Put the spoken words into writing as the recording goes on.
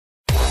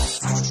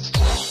What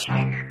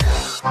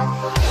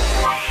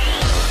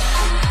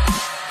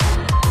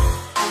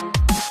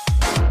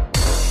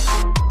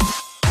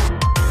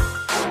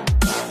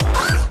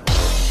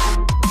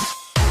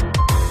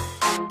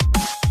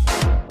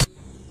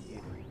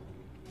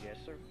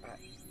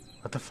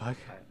the fuck?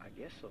 I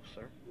guess so,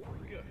 sir.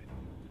 Good.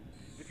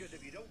 Because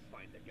if you don't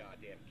find the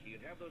goddamn key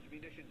and have those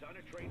munitions on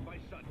a train by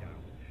sundown,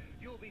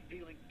 you'll be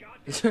feeling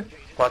goddamn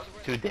Plus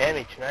 2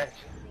 damage, nice.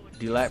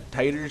 Do you like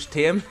taters,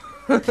 Tim?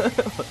 What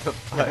the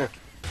fuck?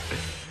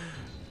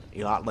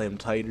 You like them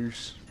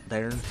taters,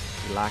 Darren?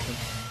 You like them?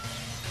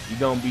 You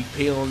gonna be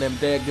peeling them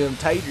daggum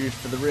taters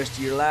for the rest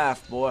of your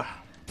life, boy.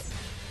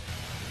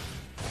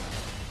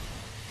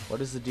 What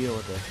is the deal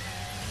with this?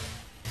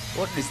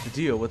 What is the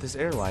deal with this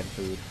airline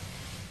food?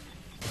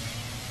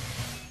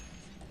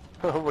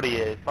 What are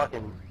you,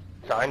 fucking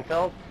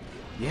Seinfeld?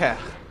 Yeah.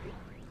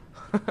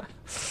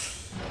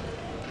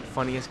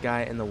 Funniest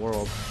guy in the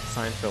world,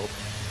 Seinfeld.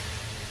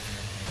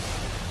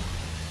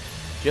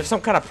 Do you have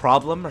some kind of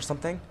problem or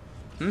something?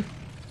 Hmm?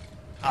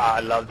 Ah, I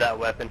love that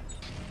weapon.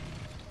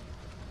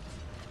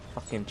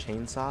 Fucking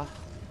chainsaw?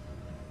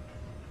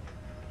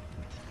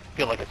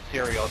 Feel like a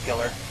serial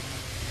killer.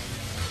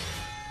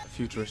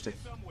 Futuristic.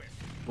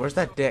 Where's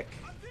that dick?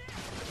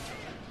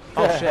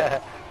 Oh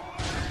shit.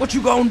 What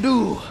you gonna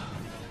do?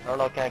 I don't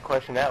know what kind of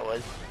question that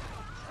was.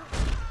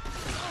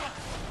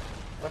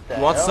 What the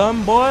You want hell?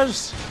 some,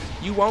 boys?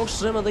 You want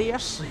some of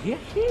this?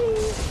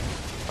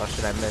 Oh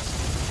shit, I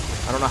missed.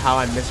 I don't know how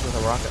I missed with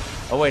a rocket.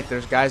 Oh wait,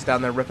 there's guys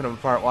down there ripping them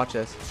apart. Watch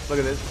this. Look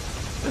at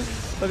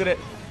this. Look at it.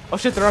 Oh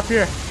shit, they're up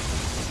here.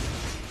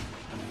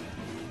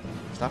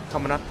 Stop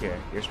coming up here.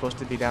 You're supposed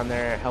to be down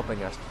there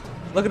helping us.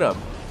 Look at him.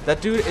 That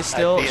dude is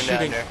still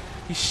shooting.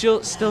 He's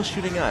still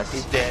shooting us.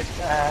 He's dead.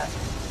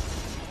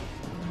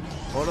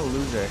 What a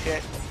loser.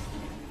 Shit.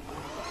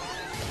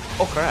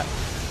 Oh crap. I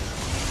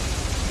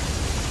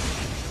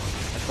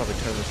should probably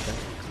turn this thing.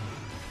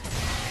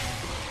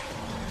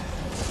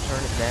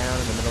 Turn it down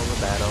in the middle of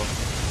the battle.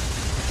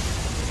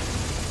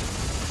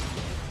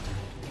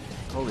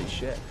 Holy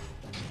shit.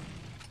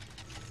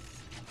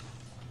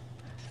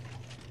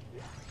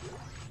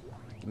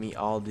 Give me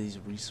all these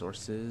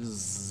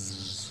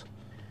resources.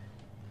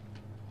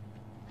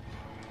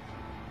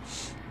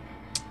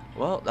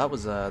 Well, that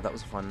was a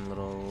fun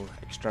little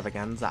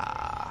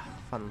extravaganza.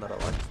 Fun little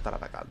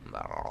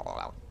extravaganza.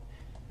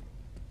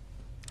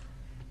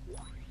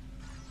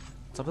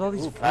 What's up with all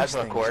these voice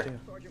things,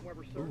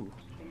 too? Ooh.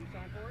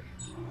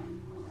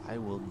 I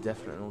will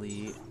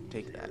definitely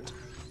take that.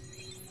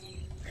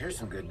 Here's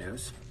some good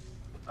news.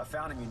 I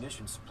found a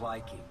munitions supply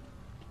key.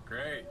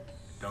 Great.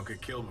 Don't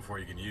get killed before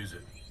you can use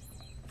it.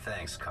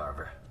 Thanks,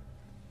 Carver.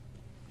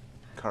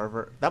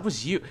 Carver? That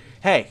was you.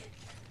 Hey,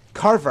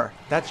 Carver.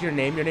 That's your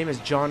name? Your name is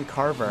John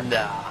Carver.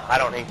 Nah, I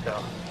don't think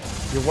so.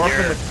 You're working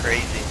You're with...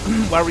 crazy.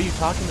 Why were you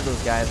talking to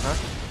those guys, huh?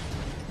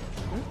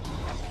 Hmm?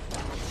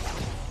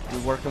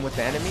 You're working with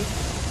the enemy?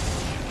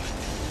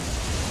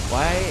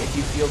 Why do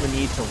you feel the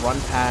need to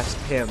run past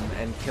him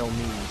and kill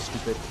me, you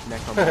stupid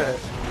necromancer?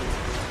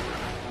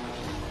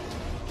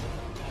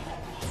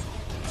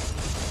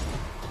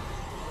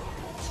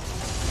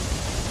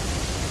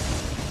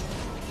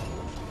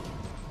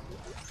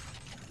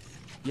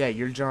 Yeah,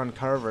 you're John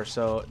Carver,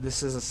 so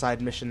this is a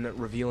side mission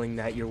revealing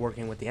that you're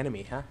working with the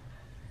enemy, huh?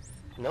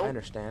 Nope. I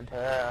understand.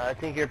 I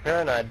think you're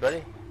paranoid,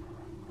 buddy.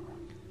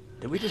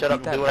 Did we just Shut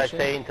up beat and that do what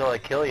mission? I say until I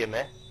kill you,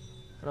 man.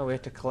 No, we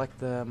have to collect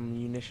the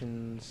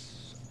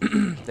munitions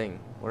thing.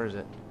 Where is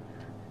it?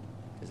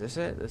 Is this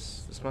it?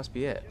 This must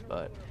be it,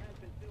 but...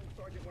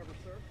 Sergeant Weber,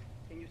 sir.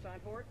 Can you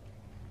sign for it?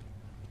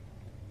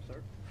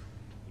 Sir?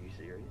 You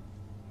serious?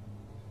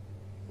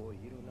 Boy,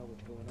 you don't know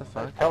what's going on. What the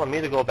fuck? Telling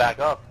me to go back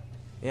up.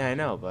 Yeah, I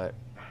know, but...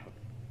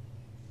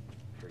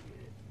 Forget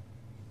it.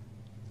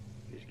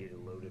 Just get it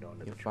loaded on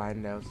the You'll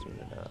find out soon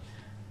enough.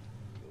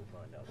 You'll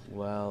find out soon.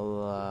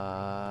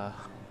 Well,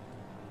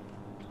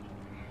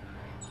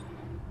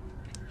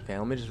 okay,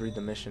 let me just read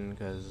the mission,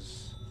 because...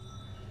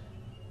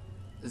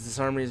 This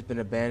army has been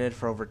abandoned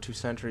for over 2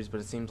 centuries,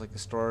 but it seems like the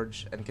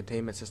storage and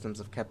containment systems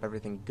have kept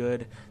everything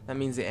good. That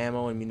means the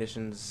ammo and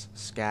munitions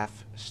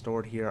scaff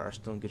stored here are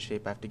still in good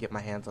shape. I have to get my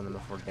hands on them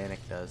before Danik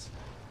does.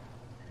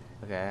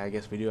 Okay, I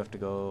guess we do have to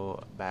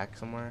go back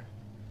somewhere.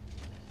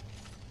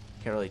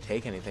 Can't really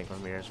take anything from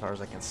here as far as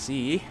I can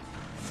see.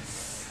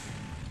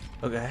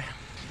 Okay.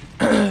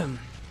 I'm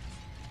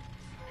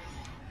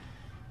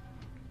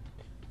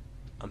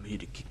here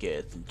to kick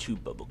ass and chew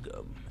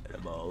bubblegum, and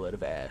I'm all out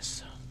of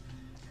ass.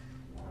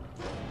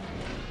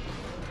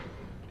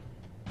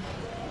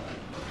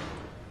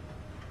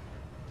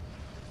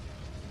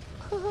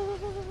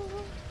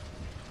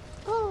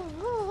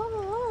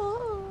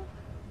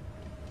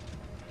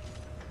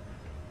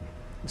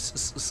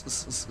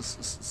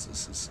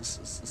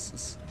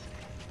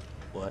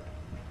 What?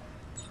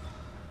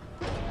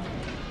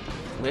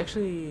 We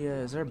actually,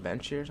 is there a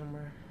bench here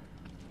somewhere?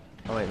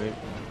 Oh wait, maybe.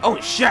 Oh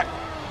shit!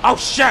 Oh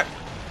shit!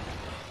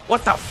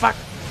 What the fuck?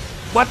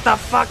 What the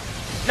fuck?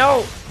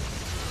 No!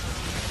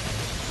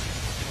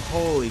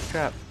 Holy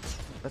crap.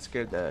 That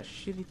scared the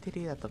shitty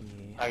titty out of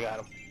me. I got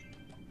him.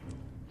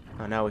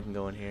 Oh, now we can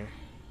go in here.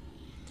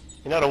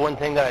 You know the one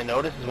thing that I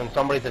noticed is when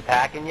somebody's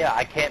attacking you,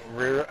 I can't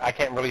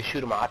really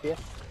shoot them off you.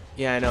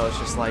 Yeah, I know. It's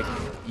just like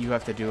you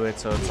have to do it,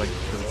 so it's like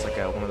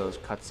one of those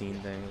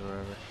cutscene things or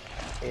whatever.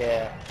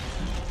 Yeah.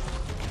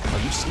 Oh,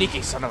 you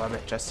sneaky son of a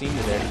bitch! I seen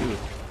you there too.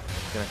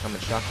 He's gonna come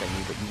and shotgun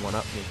you, but you one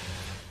up me.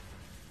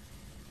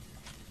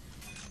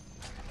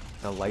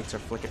 The lights are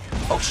flickering.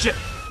 Oh shit!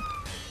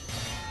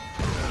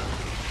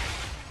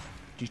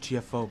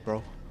 GTFO,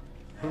 bro.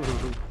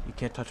 You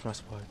can't touch my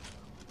spot.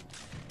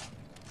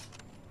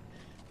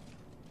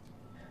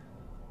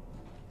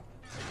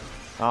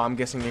 Oh, I'm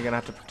guessing you're gonna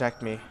have to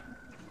protect me.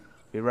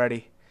 Be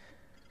ready.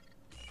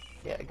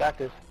 Yeah, I got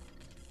this.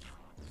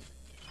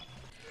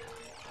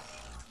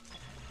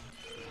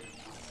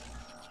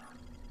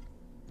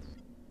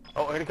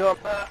 Oh, here they come.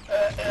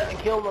 I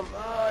killed him.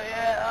 Oh,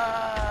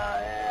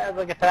 yeah. There's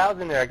like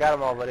 1,000 there. I got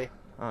them all, buddy.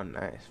 Oh,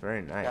 nice.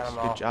 Very nice. Got them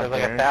Good all. job, There's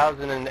like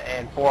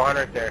Darren.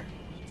 1,400 there.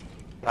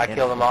 I Yeah,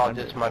 killed them all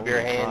 400. just with my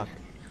bare Holy hands.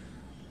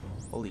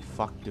 fuck. Holy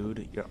fuck,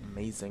 dude. You're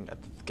amazing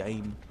at this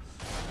game.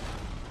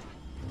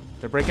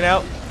 They're breaking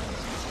out.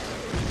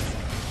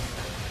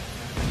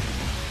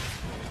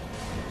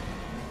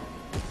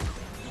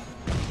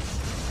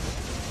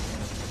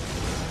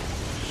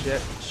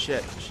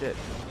 Shit.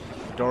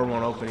 The door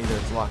won't open either.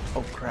 It's locked.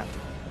 Oh, crap.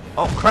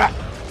 Oh, crap!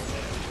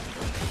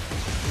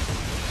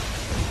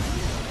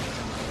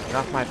 Get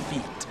off my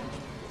feet.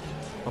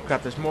 Oh,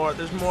 crap. There's more.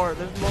 There's more.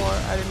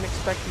 I didn't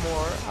expect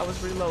more. I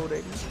was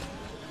reloading.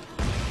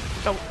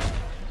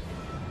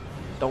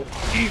 Don't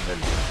even.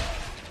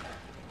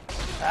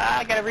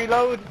 I gotta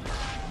reload.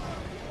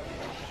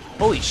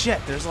 Holy shit,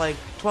 there's like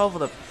 12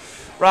 of them.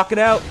 Rock it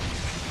out.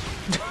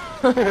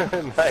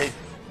 Nice.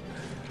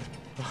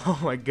 Oh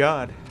my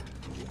god.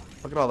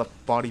 Look at all the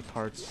body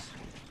parts.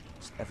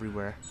 Just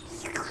everywhere.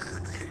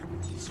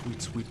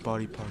 Sweet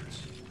body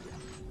parts.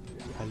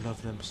 I love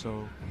them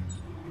so.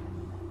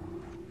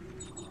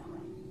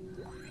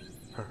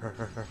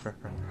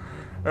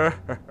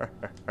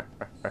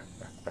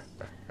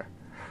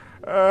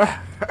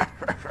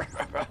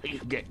 You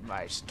get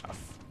my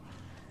stuff.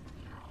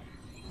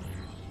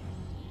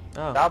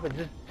 Oh. Stop it.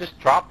 Just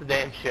drop the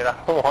damn shit. I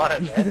don't want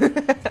it,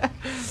 man.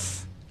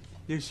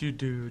 Yes, you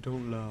do.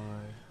 Don't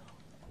lie.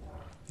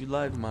 You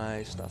like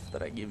my stuff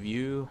that I give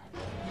you.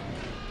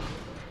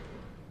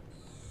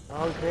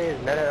 Okay,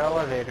 it's met an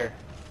elevator.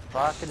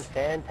 Fucking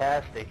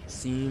fantastic.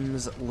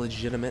 Seems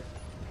legitimate.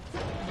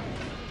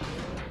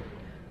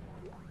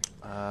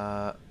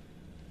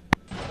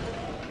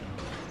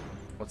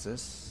 What's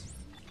this?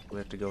 We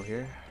have to go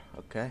here.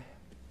 Okay.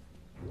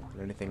 Is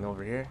there anything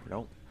over here?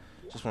 Nope.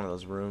 Just one of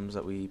those rooms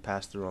that we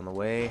passed through on the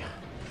way.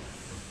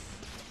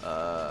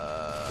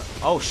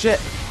 Oh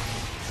shit!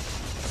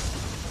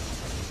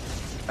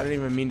 I didn't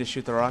even mean to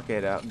shoot the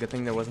rocket out. Good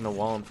thing there wasn't a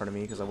wall in front of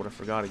me because I would have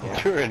forgot again.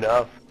 Sure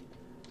enough.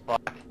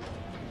 Fuck.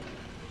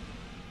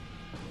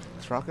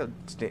 This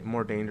rocket's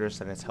more dangerous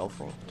than it's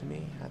helpful to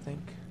me, I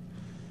think.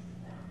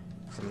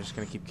 So I'm just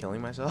gonna keep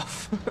killing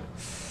myself.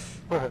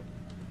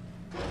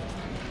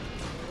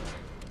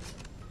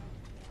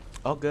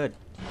 Oh, good.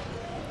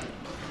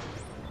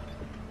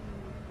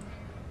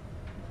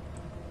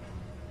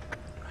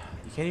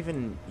 You can't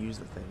even use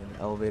the thing in the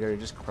elevator, it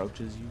just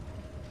crouches you.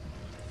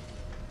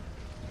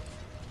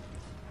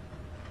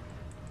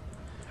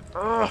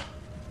 Ugh.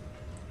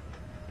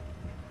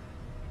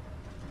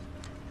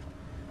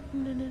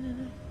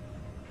 No.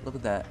 Look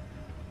at that.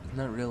 Isn't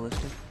that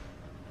realistic?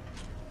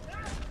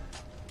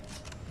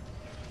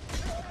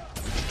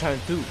 What you trying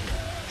to do?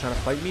 Trying to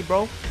fight me,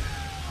 bro?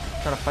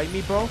 Trying to fight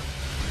me, bro?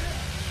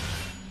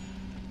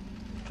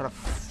 Trying to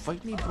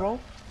fight me, bro?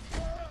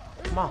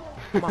 Come on.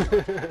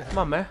 Come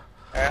on, man.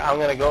 Alright, I'm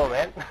gonna go,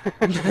 man.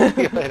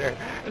 See you later.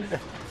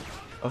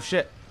 Oh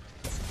shit.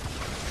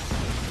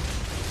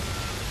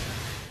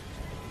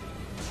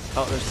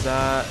 Oh, there's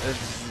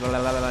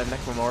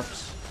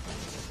necromorphs.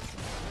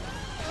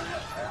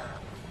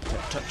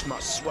 Touch my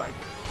swag.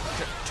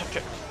 Touch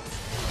it.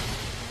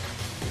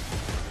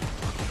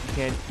 You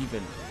can't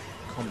even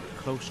come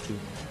close to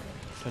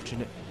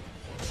touching it.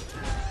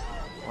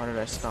 Why did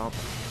I stomp?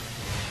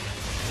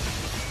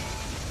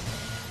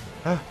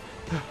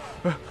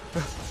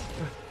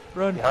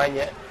 Run! Behind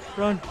you.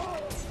 Run!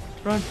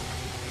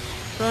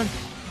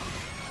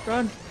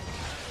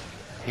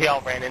 He all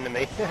ran into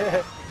me.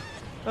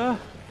 Oh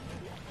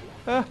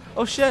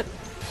shit!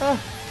 Oh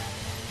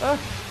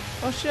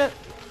shit!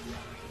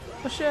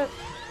 Oh shit!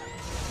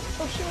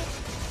 Oh shit!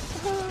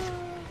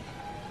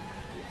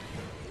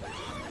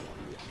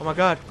 Oh my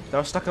god, they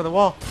were stuck on the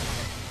wall.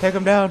 Take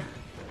them down.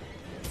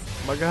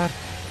 Oh my god.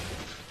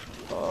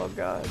 Oh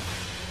god.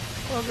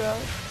 Oh god.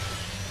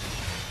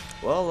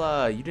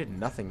 Well, you did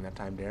nothing that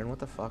time, Darren. What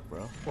the fuck,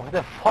 bro? What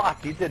the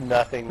fuck? You did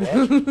nothing,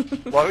 man.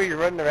 Why were you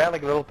running around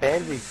like a little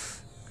pansy?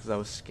 Because I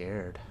was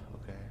scared.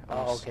 Okay. I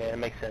Oh, was okay, that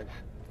makes sense.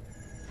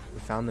 We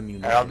found the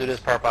munitions. Alright, I'll do this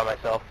part by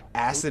myself.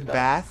 Acid Oops,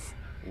 bath?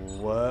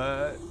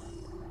 What?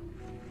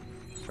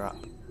 Drop.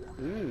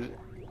 Ooh.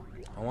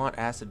 I want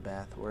acid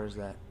bath. Where is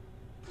that?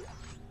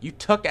 You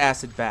took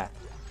acid bath.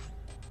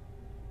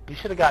 You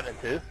should have gotten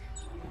it too.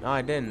 No,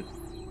 I didn't.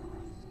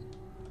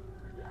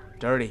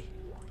 Dirty.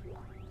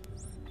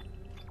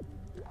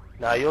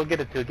 No, you'll get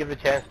it too. Give it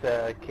a chance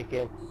to kick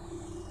in.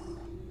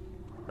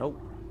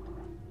 Nope.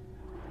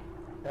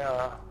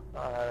 Yeah,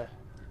 alright.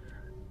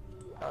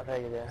 I'll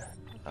take it there.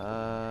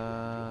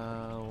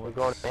 We're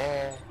going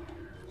there.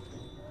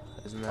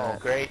 Isn't Oh, that?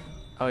 great.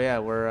 Oh yeah,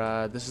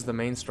 we're this is the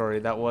main story.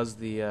 That was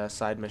the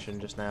side mission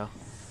just now.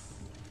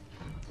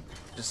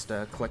 Just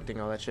collecting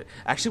all that shit.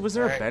 Actually, was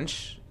there a Alright.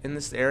 bench in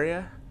this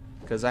area?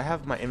 Because I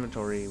have my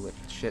inventory with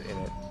shit in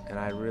it, and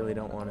I really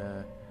don't want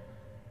to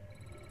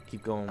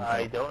keep going.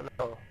 I don't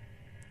know.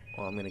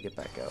 Well, I'm gonna get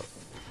back out.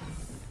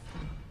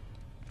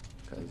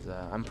 Because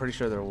I'm pretty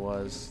sure there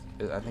was.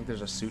 I think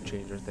there's a suit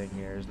changer thing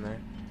here, isn't there?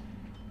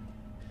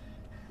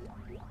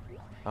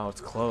 Oh,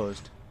 it's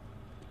closed.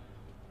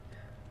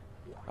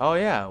 Oh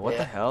yeah, what the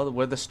Yeah. hell?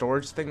 Where the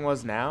storage thing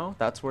was now?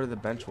 That's where the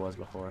bench was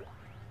before.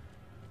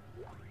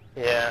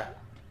 Yeah.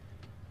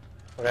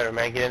 Whatever,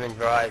 man. Get in and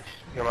drive.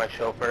 You're my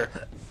chauffeur.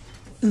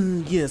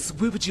 Yes,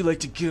 where would you like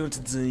to go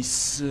today,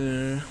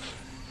 sir?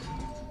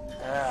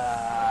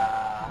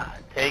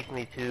 Take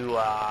me to,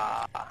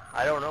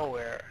 I don't know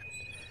where.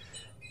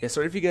 Yeah,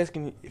 sorry if you guys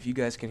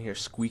can hear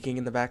squeaking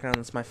in the background.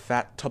 That's my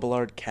fat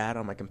Tubalard cat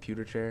on my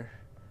computer chair.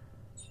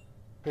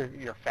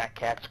 Your fat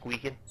cat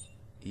squeaking.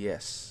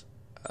 Yes.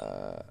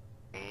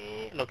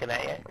 Looking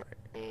at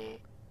you.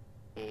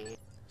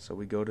 So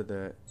we go to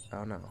the...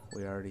 Oh no,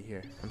 we're already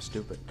here. I'm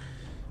stupid.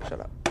 Shut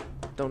up.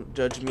 Don't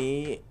judge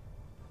me.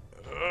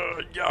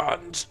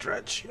 Yawn,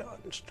 stretch, yawn,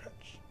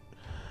 stretch.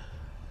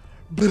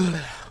 Blah.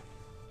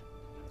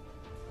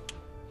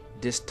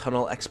 This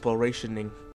tunnel explorationing.